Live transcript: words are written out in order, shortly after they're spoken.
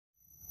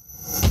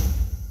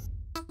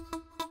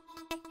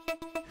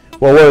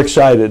Well, we're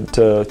excited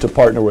to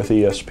partner with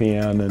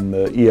ESPN and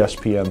the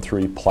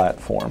ESPN3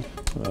 platform.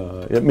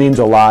 It means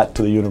a lot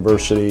to the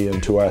university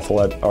and to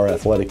our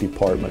athletic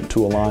department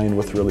to align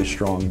with really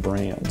strong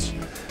brands.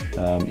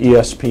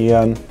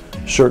 ESPN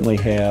certainly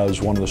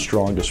has one of the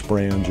strongest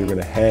brands you're going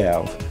to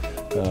have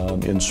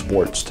in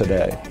sports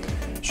today.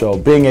 So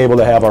being able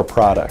to have our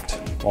product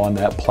on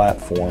that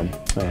platform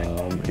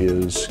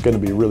is going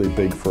to be really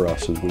big for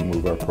us as we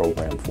move our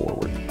program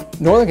forward.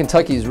 Northern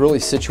Kentucky is really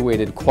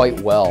situated quite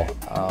well.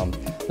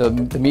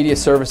 The Media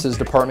Services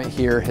Department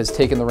here has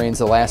taken the reins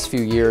the last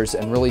few years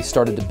and really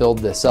started to build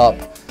this up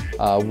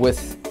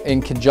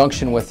in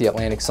conjunction with the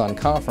A-Sun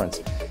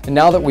Conference. And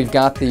now that we've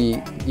got the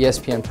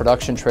ESPN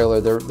production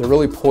trailer, they're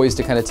really poised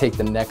to kind of take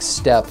the next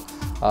step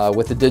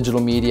with the digital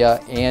media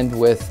and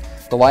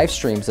with the live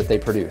streams that they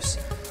produce.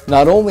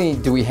 Not only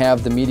do we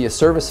have the Media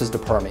Services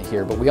Department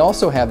here, but we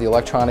also have the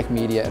Electronic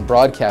Media and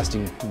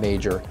Broadcasting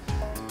major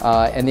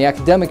and the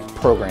academic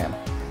program.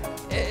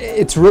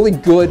 It's really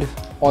good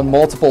on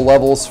multiple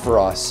levels for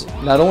us.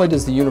 Not only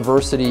does the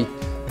university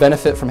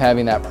benefit from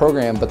having that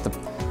program, but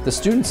the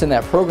students in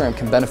that program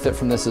can benefit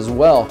from this as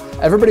well.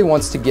 Everybody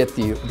wants to get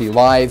the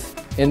live,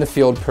 in the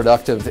field,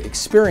 productive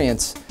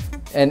experience.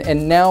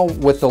 And now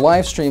with the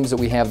live streams that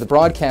we have, the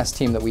broadcast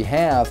team that we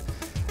have,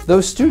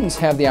 those students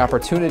have the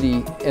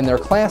opportunity in their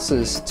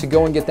classes to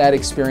go and get that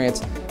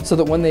experience so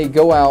that when they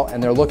go out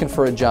and they're looking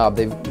for a job,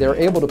 they're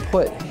able to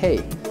put, hey,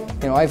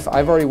 you know, I've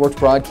already worked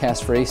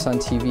broadcast for A-Sun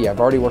TV, I've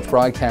already worked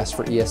broadcast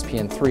for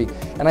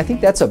ESPN3, and I think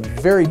that's a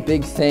very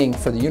big thing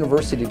for the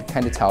university to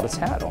kind of tout its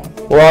hat on.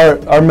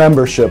 Well, our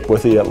membership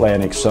with the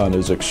Atlantic Sun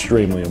is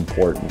extremely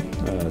important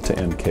to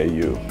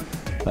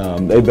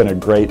NKU. They've been a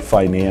great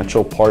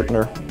financial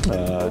partner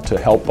to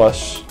help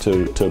us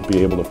to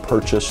be able to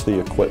purchase the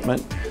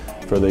equipment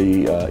for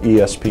the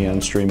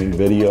ESPN streaming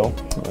video.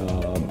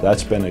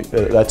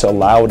 That's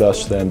allowed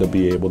us then to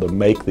be able to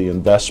make the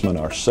investment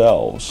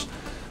ourselves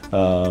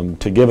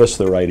to give us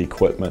the right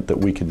equipment that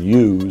we can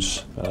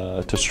use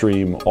to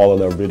stream all of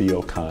their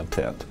video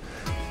content.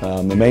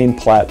 The main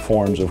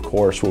platforms, of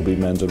course, will be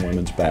men's and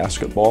women's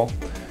basketball,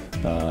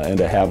 and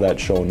to have that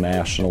shown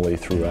nationally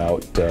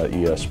throughout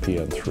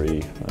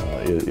ESPN3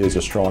 is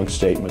a strong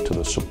statement to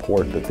the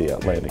support that the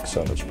Atlantic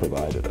Sun has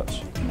provided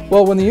us.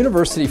 Well, when the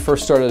university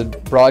first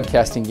started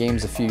broadcasting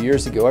games a few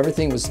years ago,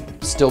 everything was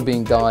still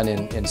being done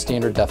in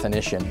standard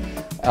definition.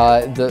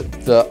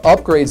 The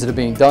upgrades that are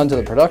being done to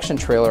the production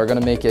trailer are going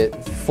to make it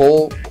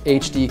full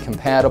HD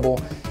compatible.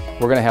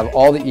 We're going to have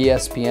all the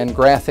ESPN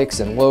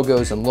graphics and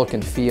logos and look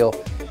and feel.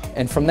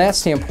 And from that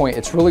standpoint,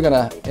 it's really going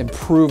to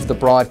improve the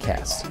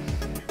broadcast.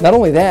 Not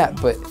only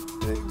that, but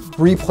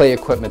replay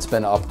equipment's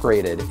been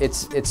upgraded.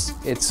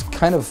 It's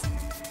kind of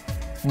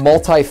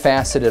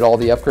multifaceted, all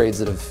the upgrades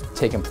that have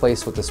taken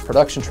place with this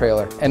production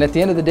trailer. And at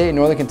the end of the day,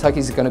 Northern Kentucky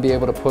is going to be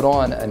able to put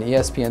on an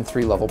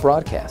ESPN3 level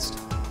broadcast.